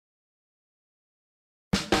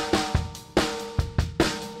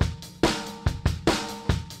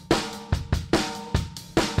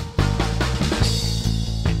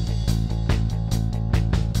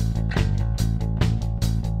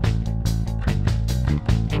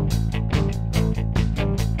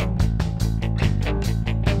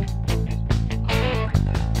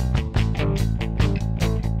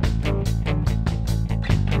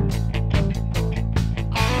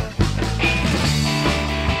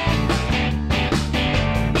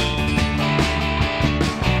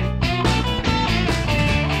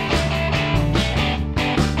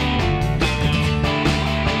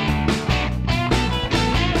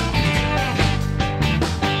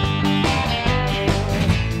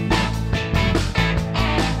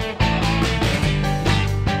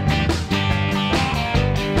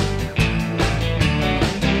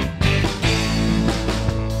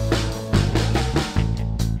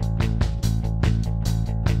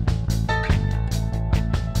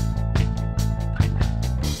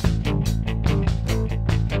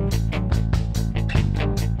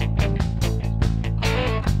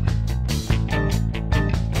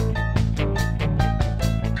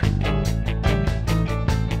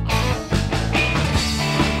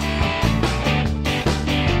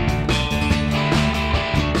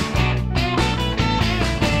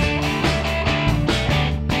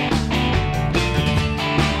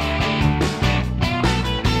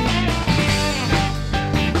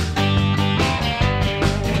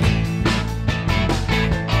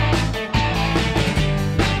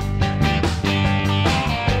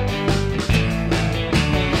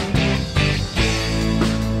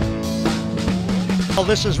Well,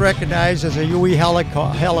 this is recognized as a UE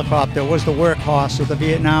helicopter. It was the workhorse of the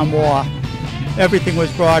Vietnam War. Everything was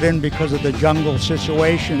brought in because of the jungle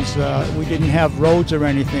situations. We didn't have roads or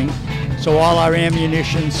anything, so all our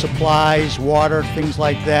ammunition, supplies, water, things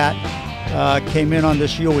like that came in on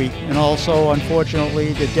this UE. And also,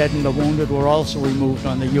 unfortunately, the dead and the wounded were also removed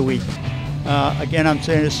on the UE. Again, I'm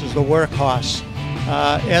saying this is the workhorse.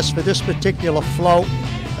 As for this particular float,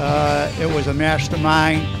 it was a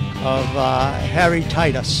mastermind of Harry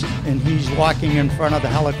Titus, and he's walking in front of the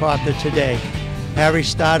helicopter today. Harry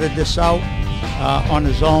started this out on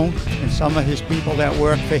his own and some of his people that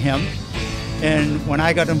worked for him. And when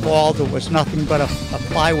I got involved, it was nothing but a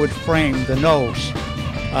plywood frame, the nose.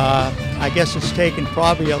 I guess it's taken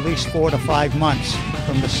probably at least 4 to 5 months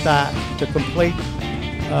from the start to complete.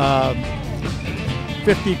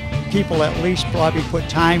 50 people at least probably put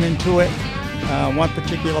time into it. One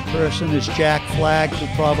particular person is Jack Flagg, who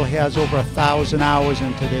probably has over 1,000 hours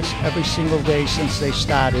into this every single day since they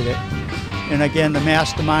started it. And again, the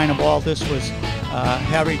mastermind of all this was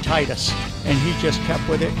Harry Titus, and he just kept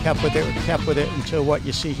with it, kept with it, kept with it until what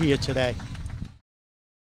you see here today.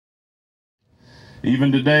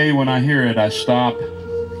 Even today, when I hear it, I stop,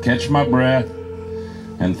 catch my breath,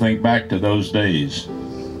 and think back to those days.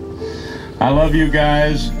 I love you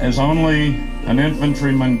guys as only an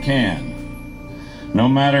infantryman can. No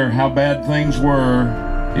matter how bad things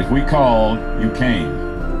were, if we called, you came.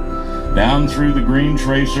 Down through the green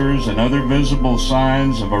tracers and other visible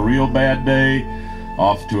signs of a real bad day,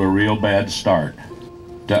 off to a real bad start.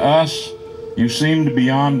 To us, you seemed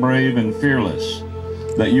beyond brave and fearless,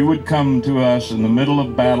 that you would come to us in the middle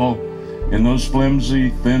of battle in those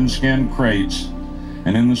flimsy, thin-skinned crates,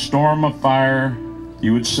 and in the storm of fire,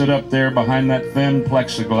 you would sit up there behind that thin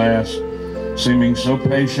plexiglass, seeming so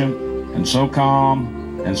patient and so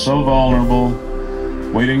calm and so vulnerable,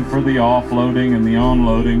 waiting for the offloading and the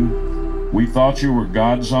onloading. We thought you were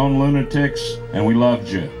God's own lunatics, and we loved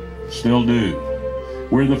you, still do.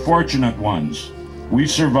 We're the fortunate ones. We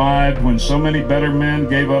survived when so many better men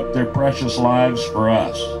gave up their precious lives for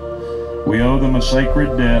us. We owe them a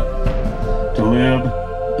sacred debt to live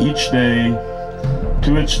each day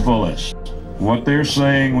to its fullest. What they're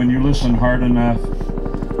saying when you listen hard enough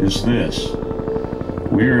is this: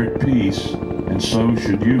 we're at peace, and so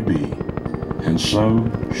should you be, and so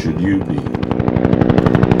should you be.